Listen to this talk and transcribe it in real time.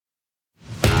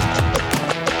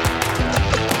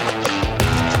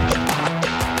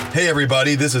Hey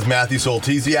everybody, this is Matthew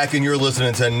Soltesiak and you're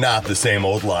listening to Not the Same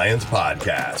Old Lions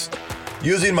podcast.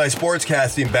 Using my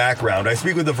sportscasting background, I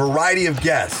speak with a variety of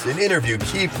guests and interview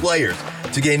key players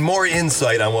to gain more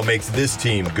insight on what makes this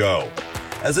team go.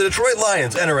 As the Detroit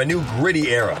Lions enter a new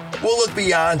gritty era, we'll look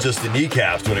beyond just the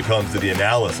kneecaps when it comes to the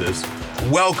analysis.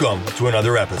 Welcome to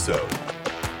another episode.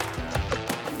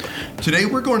 Today,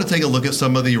 we're going to take a look at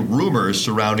some of the rumors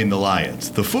surrounding the Lions,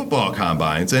 the football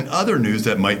combines, and other news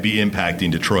that might be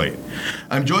impacting Detroit.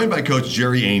 I'm joined by Coach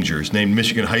Jerry Angers, named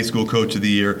Michigan High School Coach of the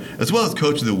Year, as well as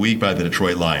Coach of the Week by the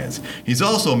Detroit Lions. He's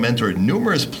also mentored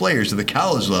numerous players at the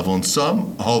college level and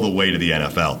some all the way to the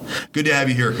NFL. Good to have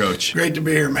you here, Coach. Great to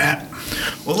be here, Matt.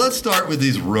 Well, let's start with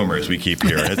these rumors we keep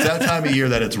hearing. It's that time of year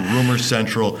that it's rumor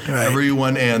central. Right.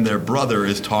 Everyone and their brother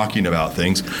is talking about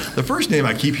things. The first name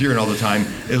I keep hearing all the time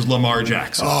is Lamar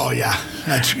Jackson. Oh, yeah.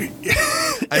 That's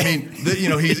I mean,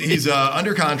 he's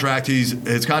under contract.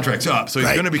 His contract's up, so he's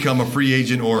going to become a free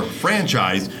agent or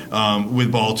franchise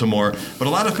with Baltimore. But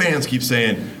a lot of fans keep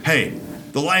saying, hey,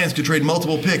 the Lions could trade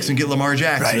multiple picks and get Lamar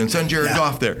Jackson and send Jared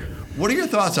Goff there. What are your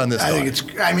thoughts on this?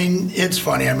 It's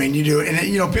funny. I mean, you do, and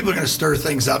people are going to stir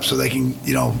things up so they can,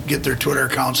 get their Twitter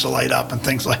accounts to light up and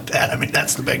things like that. I mean,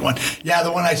 that's the big one. Yeah,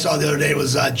 the one I saw the other day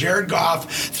was Jared Goff,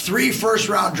 3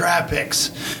 first-round draft picks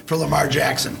for Lamar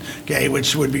Jackson. Okay,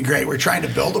 which would be great. We're trying to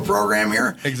build a program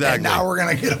here, exactly. And now we're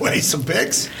going to get away some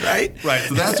picks, right? Right.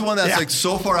 So that's one that's like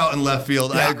so far out in left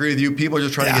field. I agree with you. People are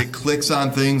just trying to get clicks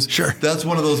on things. Sure. That's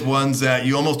one of those ones that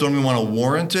you almost don't even want to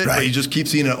warrant it, but you just keep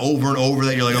seeing it over and over.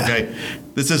 That you're like, okay.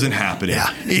 This isn't happening.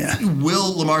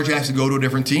 Will Lamar Jackson go to a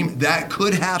different team? That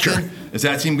could happen. Sure. Is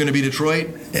that team going to be Detroit?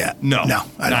 Yeah. No, not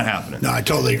happening. No, I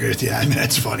totally agree with you. I mean,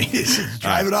 that's funny.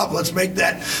 Drive it up. Let's make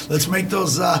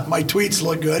those my tweets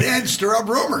look good and stir up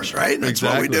rumors, right? That's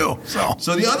what we do.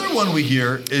 So the other one we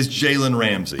hear is Jalen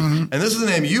Ramsey. Mm-hmm. And this is the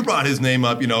name, you brought his name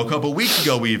up, a couple weeks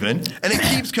ago even, and it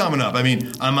keeps coming up. I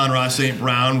mean, Amon-Ra St.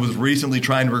 Brown was recently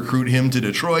trying to recruit him to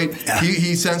Detroit. Yeah.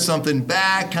 He sent something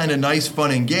back, kind of nice,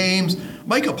 fun and games.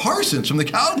 Micah Parsons from the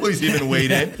Cowboys even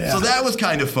weighed in. So that was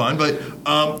kind of fun. But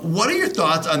what are your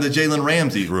thoughts on the Jalen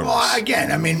Ramsey rumors? Well,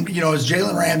 again, I mean, is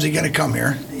Jalen Ramsey going to come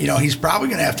here? He's probably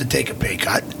going to have to take a pay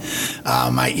cut.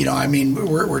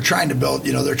 We're trying to build,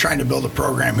 they're trying to build a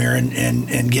program here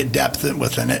and get depth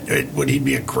within it. Would he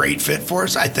be a great fit for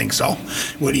us? I think so.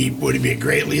 Would he be a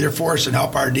great leader for us and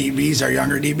help our DBs, our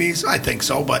younger DBs? I think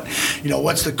so. But,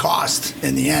 what's the cost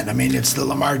in the end? I mean, it's the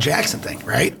Lamar Jackson thing,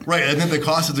 right? Right. And then the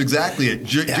cost is exactly it.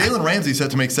 Jalen Ramsey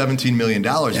set to make $17 million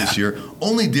this year.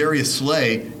 Only Darius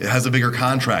Slay has a bigger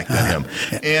contract than him.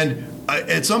 And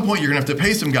at some point, you're going to have to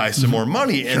pay some guys some more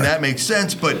money, and that makes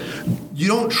sense. But you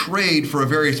don't trade for a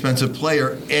very expensive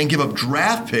player and give up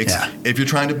draft picks if you're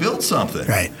trying to build something.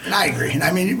 Right. And I agree. And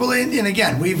I mean, and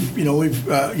again, we've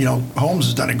Holmes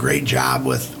has done a great job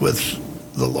with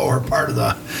the lower part of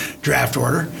the draft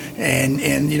order, and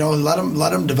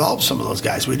let them develop some of those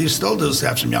guys. We still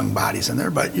have some young bodies in there,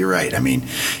 but you're right. I mean,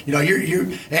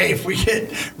 hey, if we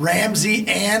get Ramsey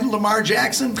and Lamar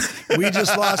Jackson, we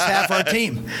just lost half our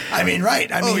team. I mean,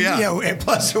 right? I mean, and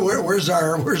plus, where's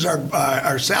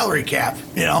our salary cap?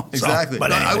 Exactly. So,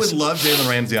 but I would love Jalen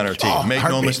Ramsey on our team. Make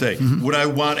no mistake. Mm-hmm. Would I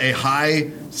want a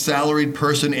high salaried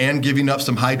person and giving up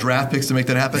some high draft picks to make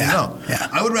that happen? No. Yeah.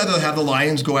 I would rather have the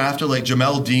Lions go after like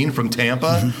Jamel Dean from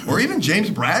Tampa or even James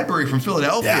Bradbury from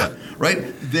Philadelphia,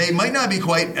 right? They might not be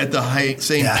quite at the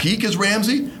same peak as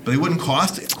Ramsey, but they wouldn't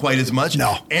cost quite as much.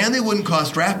 No. And they wouldn't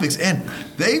cost draft picks, and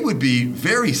they would be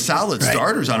very solid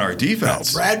starters on our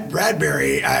defense. No,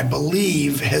 Bradbury, I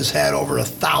believe, has had over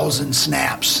 1,000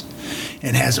 snaps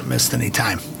and hasn't missed any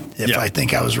time. I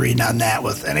think I was reading on that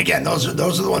and again, those are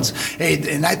the ones.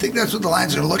 Hey, and I think that's what the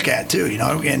Lions are going to look at too.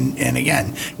 And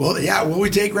again, will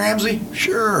we take Ramsey?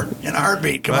 Sure, in a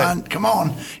heartbeat. Come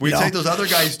on. We take those other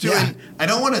guys too. And I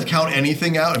don't want to count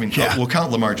anything out. I mean, we'll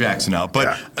count Lamar Jackson out,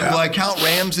 but will I count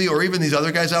Ramsey or even these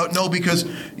other guys out? No, because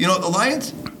the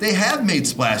Lions, they have made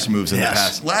splash moves in the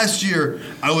past. Last year,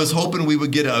 I was hoping we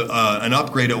would get an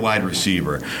upgrade at wide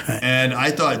receiver, and I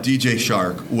thought DJ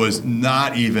Shark was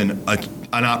not even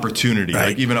an opportunity,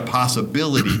 like even a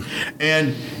possibility.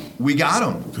 And we got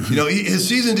him. His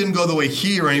season didn't go the way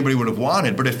he or anybody would have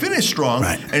wanted, but it finished strong,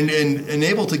 and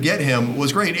able to get him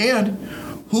was great. And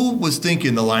who was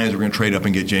thinking the Lions were going to trade up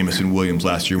and get Jamison Williams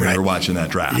last year when they were watching that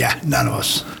draft? Yeah, none of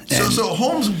us. So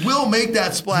Holmes will make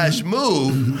that splash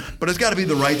move, but it's got to be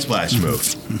the right splash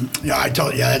move. Yeah, I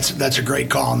told you that's a great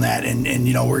call on that, and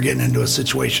we're getting into a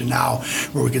situation now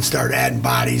where we can start adding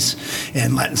bodies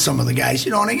and letting some of the guys,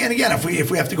 and again,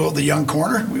 if we have to go with the young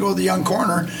corner, we go with the young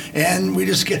corner, and we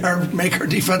just make our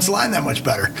defensive line that much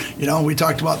better. We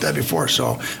talked about that before,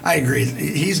 so I agree.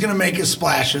 He's going to make his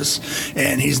splashes,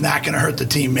 and he's not going to hurt the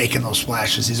team making those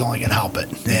splashes. He's only going to help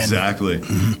it. Exactly.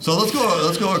 So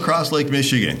let's go across Lake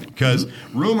Michigan, because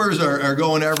rumors are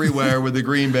going everywhere with the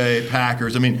Green Bay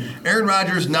Packers. I mean, Aaron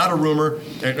Rodgers, not a rumor,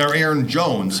 or Aaron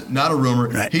Jones, not a rumor.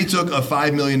 Right. He took a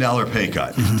 $5 million pay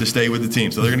cut to stay with the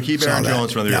team. So they're going to keep Aaron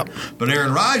Jones for another year. But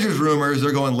Aaron Rodgers rumors,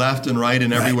 they're going left and right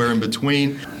and everywhere in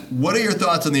between. What are your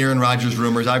thoughts on the Aaron Rodgers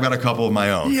rumors? I've got a couple of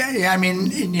my own. Yeah. I mean,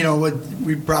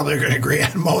 we probably are going to agree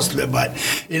on most of it, but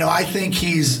I think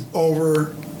he's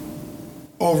overworked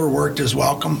his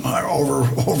welcome,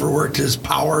 overworked his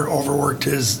power, overworked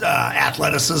his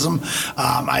athleticism.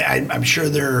 I'm sure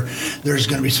there's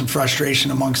going to be some frustration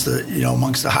amongst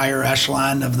the higher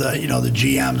echelon of the the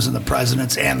GMs and the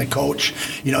presidents and the coach.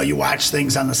 You watch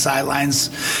things on the sidelines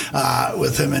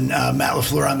with him and Matt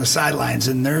LaFleur on the sidelines,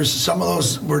 and there's some of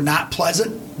those were not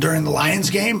pleasant during the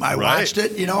Lions game. I watched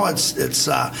it. It's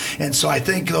and so I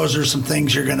think those are some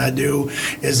things you're going to do.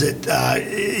 Is it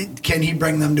can he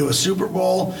bring them to a Super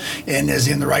Bowl? And is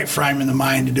he in the right frame in the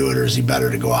mind to do it, or is he better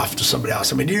to go off to somebody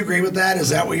else? I mean, do you agree with that? Is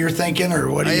that what you're thinking,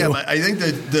 or what do you? I think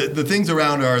that the things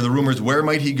around are the rumors. Where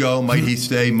might he go? Might he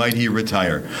stay? Might he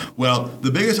retire? Well,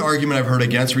 the biggest argument I've heard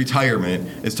against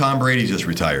retirement is Tom Brady just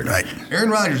retired. Right. Aaron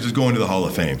Rodgers is going to the Hall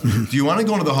of Fame. Do you want to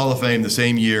go into the Hall of Fame the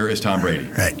same year as Tom Brady?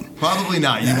 Right. Probably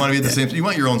not. You want to be at the same. You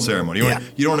want your own ceremony. You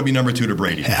don't want to be number 2 to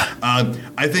Brady. Yeah.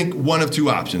 I think one of two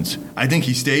options. I think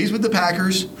he stays with the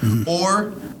Packers,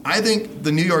 or I think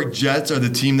the New York Jets are the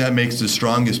team that makes the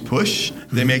strongest push.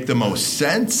 They make the most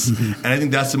sense, and I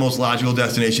think that's the most logical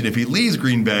destination if he leaves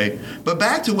Green Bay. But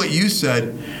back to what you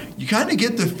said, you kind of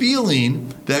get the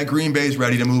feeling that Green Bay is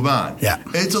ready to move on. Yeah.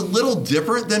 It's a little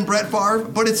different than Brett Favre,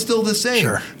 but it's still the same.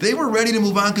 Sure. They were ready to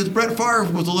move on because Brett Favre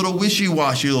was a little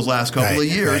wishy-washy those last couple of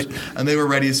years, and they were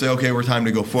ready to say, okay, we're time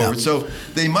to go forward. Yeah. So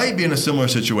they might be in a similar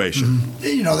situation.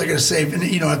 They're going to say,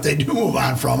 if they do move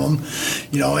on from him,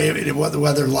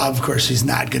 whether Love, of course, he's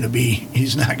not going to be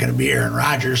Aaron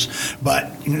Rodgers,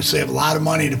 but you save a lot of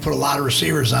money to put a lot of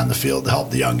receivers on the field to help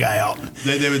the young guy out.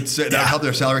 They would say that would help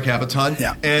their salary cap a ton.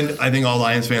 Yeah. And I think all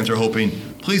Lions fans are hoping,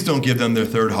 please don't give them their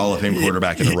third Hall of Fame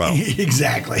quarterback in a row.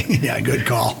 Exactly. Yeah, good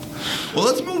call. Well,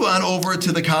 let's move on over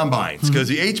to the combines, because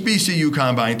the HBCU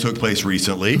combine took place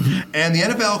recently, and the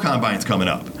NFL combine's coming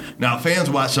up. Now, fans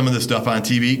watch some of this stuff on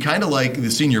TV, kind of like the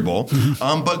Senior Bowl,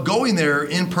 but going there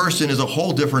in person is a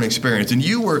whole different experience. And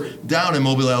you were down in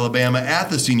Mobile, Alabama at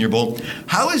the Senior Bowl.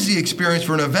 How is the experience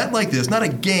for an event like this, not a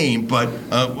game, but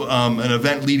an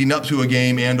event leading up to a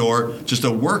game and or just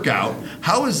a workout?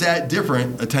 How is that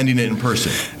different attending it in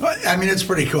person? I mean, it's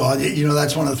pretty cool.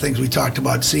 That's one of the things we talked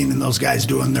about, seeing those guys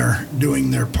doing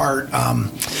their part,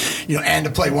 and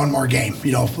to play one more game.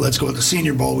 Let's go with the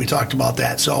Senior Bowl. We talked about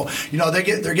that. So,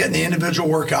 they're getting the individual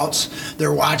workouts.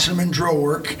 They're watching them in drill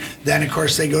work. Then, of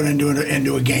course, they go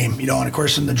into a game. And, of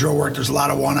course, in the drill work, there's a lot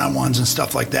of one-on-ones and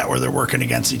stuff like that where they're working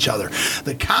against each other.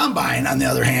 The combine, on the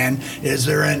other hand, is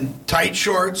they're in tight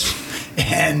shorts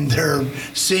and they're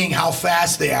seeing how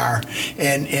fast they are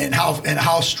and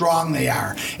how strong they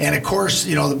are. And, of course,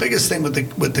 the biggest thing with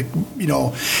the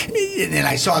and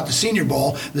I saw at the Senior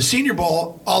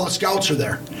Bowl, all the scouts are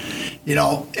there.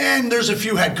 And there's a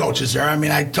few head coaches there. I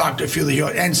mean, I talked to a few of the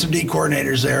and some D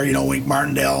coordinators there. Wink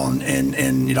Martindale,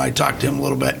 and I talked to him a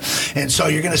little bit. And so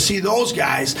you're going to see those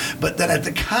guys. But then at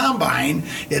the combine,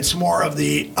 it's more of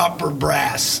the upper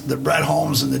brass. The Brett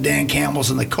Holmes and the Dan Campbells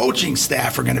and the coaching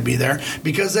staff are going to be there,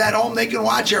 because at home they can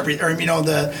watch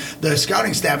the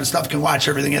scouting staff and stuff can watch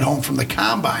everything at home from the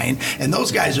combine, and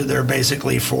those guys are there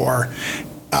basically for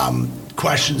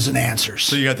questions and answers.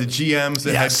 So you got the GMs,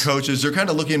 the head coaches. They're kind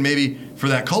of looking maybe for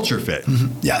that culture fit.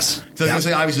 Yes. So I was going to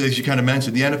say, obviously, as you kind of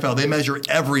mentioned, the NFL, they measure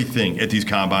everything at these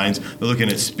combines. They're looking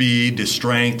at speed, to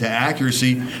strength, to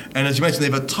accuracy. And as you mentioned,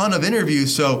 they have a ton of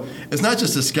interviews. So it's not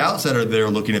just the scouts that are there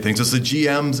looking at things. It's the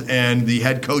GMs and the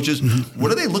head coaches.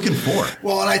 What are they looking for?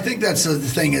 Well, and I think that's the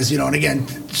thing is, and again,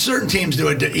 certain teams do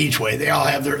it each way. They all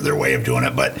have their way of doing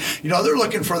it. But, they're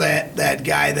looking for that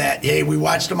guy that, hey, we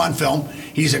watched him on film.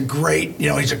 He's a great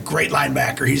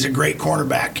linebacker. He's a great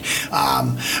cornerback.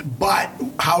 But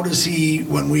how does he,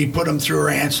 when we put him through or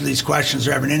answer these questions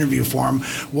or have an interview for him,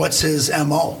 what's his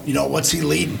MO? What's he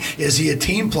leading? Is he a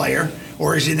team player,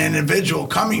 or is he an individual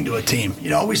coming to a team?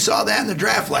 We saw that in the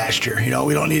draft last year.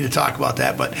 We don't need to talk about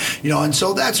that, but and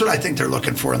so that's what I think they're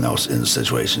looking for in those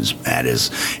situations. Matt,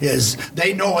 is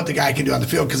they know what the guy can do on the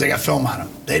field because they got film on him.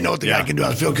 They know what the guy can do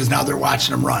on the field because now they're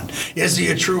watching him run. Is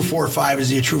he a true 4.5? Is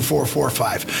he a true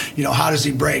 4.45? How does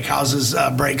he break? How's his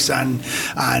breaks on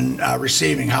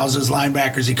receiving? How's his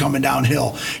linebacker? Is he coming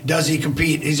downhill? Does he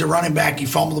compete? He's a running back. He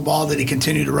fumbled the ball. Did he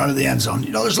continue to run to the end zone?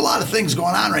 There's a lot of things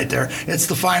going on right there. It's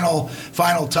the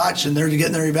final touch, and they're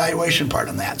getting their evaluation part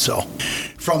on that. So,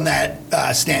 from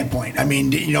that standpoint, I mean,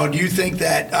 do you think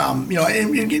that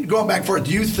and going back and forth,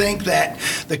 do you think that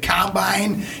the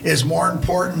combine is more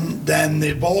important than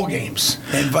the bowl games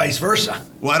and vice versa?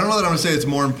 Well, I don't know that I'm going to say it's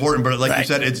more important, but like you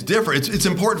said, it's different. It's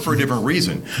important for a different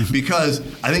reason, because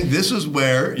I think this is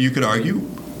where you could argue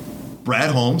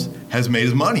Brad Holmes has made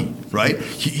his money, right?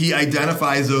 He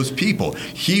identifies those people.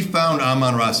 He found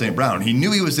Amon-Ra St. Brown. He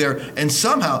knew he was there, and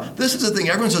somehow, this is the thing,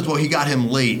 everyone says, well, he got him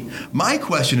late. My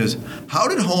question is, how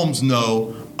did Holmes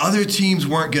know other teams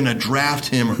weren't going to draft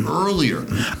him earlier?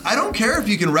 I don't care if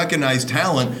you can recognize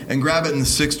talent and grab it in the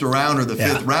 6th round or the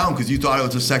 5th round because you thought it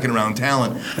was a 2nd-round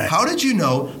talent. Right. How did you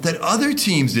know that other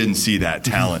teams didn't see that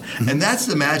talent? And that's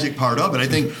the magic part of it. I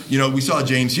think, we saw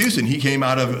James Houston. He came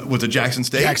out of, was it Jackson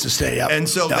State? Jackson State, yep. And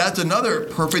so that's another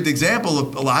perfect example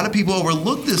of a lot of people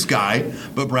overlook this guy,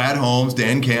 but Brad Holmes,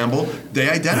 Dan Campbell, they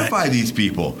identify these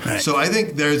people. Right. So I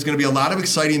think there's going to be a lot of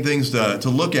exciting things to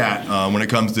look at when it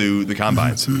comes to the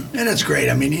combines. And it's great.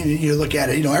 I mean, you look at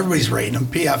it, everybody's rating them.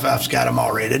 PFF's got them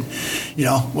all rated,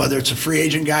 whether it's a free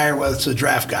agent guy or whether it's a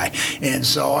draft guy. And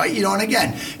so, and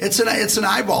again, it's an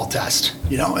eyeball test.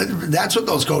 That's what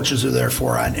those coaches are there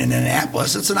for in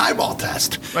Indianapolis. It's an eyeball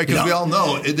test. Right, because we all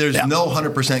know there's no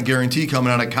 100% guarantee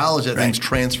coming out of college that things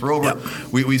transfer over.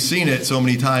 Yep. We've seen it so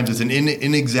many times. It's an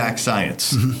inexact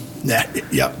science. Mm-hmm.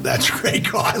 That's great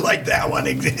call. I like that one.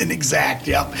 Inexact,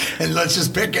 and let's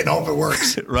just pick it and hope it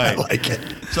works. Right. I like it.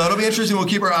 So it'll be interesting. We'll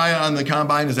keep our eye on the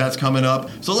combine as that's coming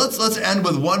up. So let's end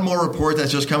with one more report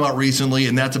that's just come out recently,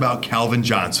 and that's about Calvin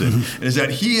Johnson. Mm-hmm. Is that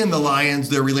he and the Lions,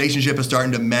 their relationship is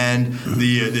starting to mend.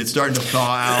 It's starting to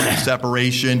thaw out, the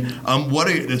separation.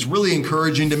 It's really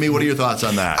encouraging to me. What are your thoughts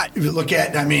on that? Look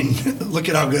at how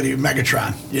good he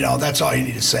Megatron. That's all you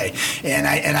need to say. And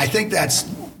I think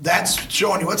that's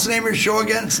showing you. What's the name of your show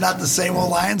again? It's not the same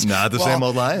old Lions. Not the same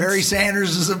old Lions. Barry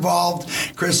Sanders is involved.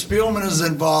 Chris Spielman is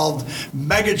involved.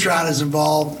 Megatron is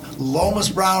involved. Lomas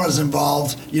Brown is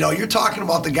involved. You're talking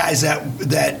about the guys that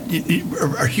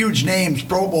are huge names,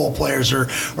 Pro Bowl players, or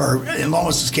in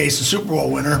Lomas's case, a Super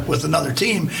Bowl winner with another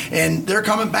team, and they're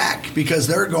coming back because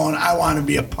they're going, I want to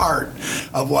be a part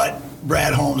of what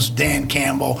Brad Holmes, Dan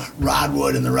Campbell, Rod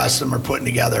Wood, and the rest of them are putting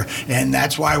together. And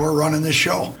that's why we're running this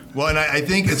show. Well, and I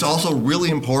think it's also really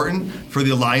important for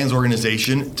the Lions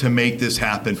organization to make this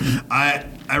happen.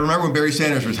 I remember when Barry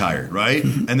Sanders retired, right?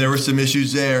 And there were some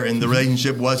issues there, and the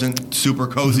relationship wasn't super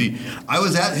cozy. I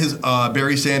was at his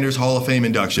Barry Sanders Hall of Fame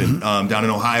induction down in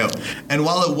Ohio. And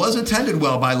while it was attended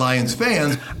well by Lions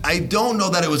fans, I don't know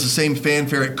that it was the same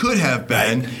fanfare it could have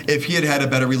been if he had had a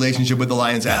better relationship with the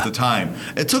Lions at the time.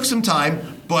 It took some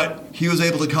time, but he was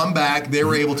able to come back. They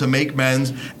were able to make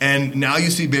amends, and now you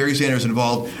see Barry Sanders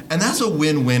involved, and that's a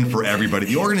win-win for everybody.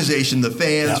 The organization, the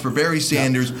fans, for Barry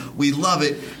Sanders, we love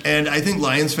it, and I think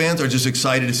Lions fans are just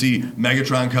excited to see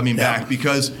Megatron coming back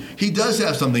because he does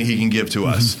have something he can give to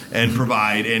us and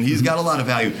provide, and he's got a lot of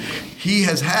value. He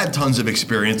has had tons of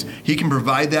experience. He can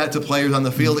provide that to players on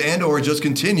the field and or just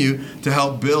continue to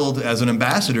help build as an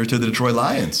ambassador to the Detroit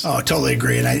Lions. Oh, totally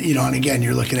agree. And and again,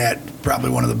 you're looking at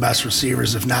probably one of the best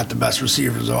receivers, if not the best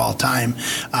receivers of all time.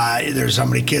 There's so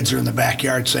many kids who are in the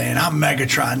backyard saying, I'm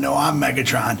Megatron. No, I'm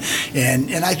Megatron.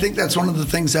 And I think that's one of the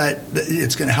things that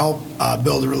it's going to help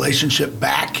build a relationship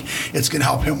back. It's going to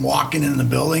help him walking in the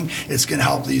building. It's going to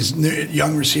help these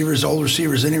young receivers, old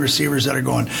receivers, any receivers that are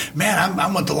going, man,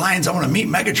 I'm with the Lions. I want to meet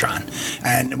Megatron.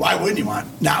 And why wouldn't you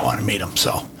not want to meet him?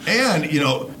 So. And,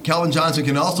 Calvin Johnson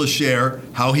can also share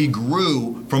how he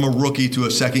grew from a rookie to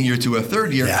a second year to a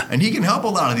third year. Yeah. And he can help a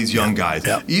lot of these young guys,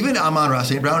 even Amon-Ra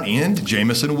St. Brown and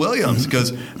Jamison Williams,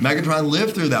 because Megatron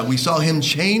lived through that. We saw him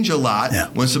change a lot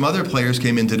when some other players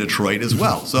came into Detroit as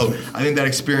well. So I think that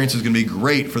experience is going to be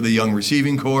great for the young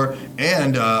receiving corps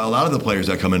and a lot of the players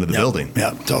that come into the building.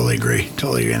 Yeah, totally agree.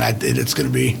 And it's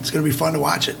going to be fun to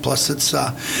watch it. Plus, it's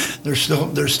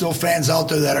there's still fans out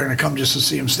there that are going to come just to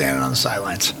see him standing on the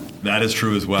sidelines. That is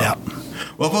true as well. Yep.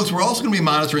 Well, folks, we're also going to be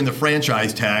monitoring the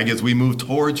franchise tag as we move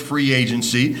towards free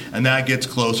agency, and that gets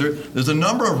closer. There's a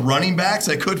number of running backs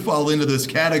that could fall into this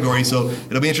category, so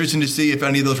it'll be interesting to see if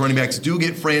any of those running backs do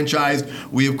get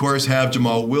franchised. We, of course, have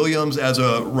Jamal Williams as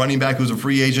a running back who's a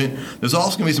free agent. There's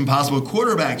also going to be some possible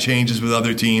quarterback changes with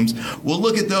other teams. We'll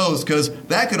look at those because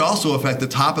that could also affect the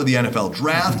top of the NFL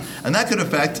draft, and that could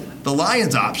affect the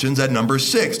Lions' options at number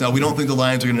 6. Now, we don't think the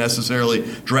Lions are going to necessarily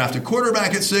draft a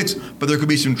quarterback at 6, but there could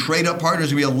be some trade-up partners.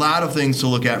 There's going to be a lot of things to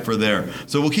look at for there.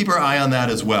 So we'll keep our eye on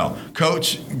that as well.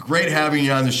 Coach, great having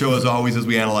you on the show as always as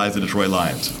we analyze the Detroit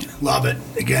Lions. Love it.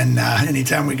 Again,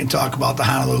 anytime we can talk about the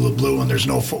Honolulu Blue and there's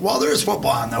no football. Well, there is football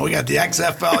on, though. We got the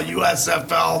XFL,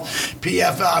 USFL,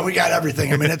 PFL. We got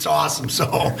everything. I mean, it's awesome. So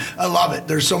I love it.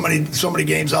 There's so many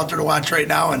games out there to watch right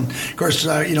now. And, of course,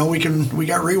 we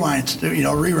got rewinds,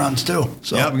 reruns, too.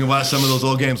 So. Yeah, we can watch some of those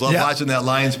old games. Love watching that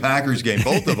Lions-Packers game,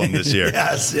 both of them this year.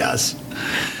 Yes.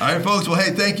 All right, folks. Well,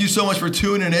 hey, thank you so much for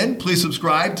tuning in. Please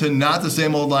subscribe to Not the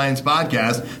Same Old Lions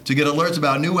podcast to get alerts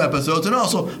about new episodes. And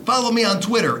also follow me on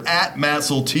Twitter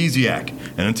 @MattSoltesiak.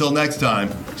 And until next time,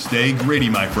 stay gritty,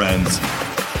 my friends.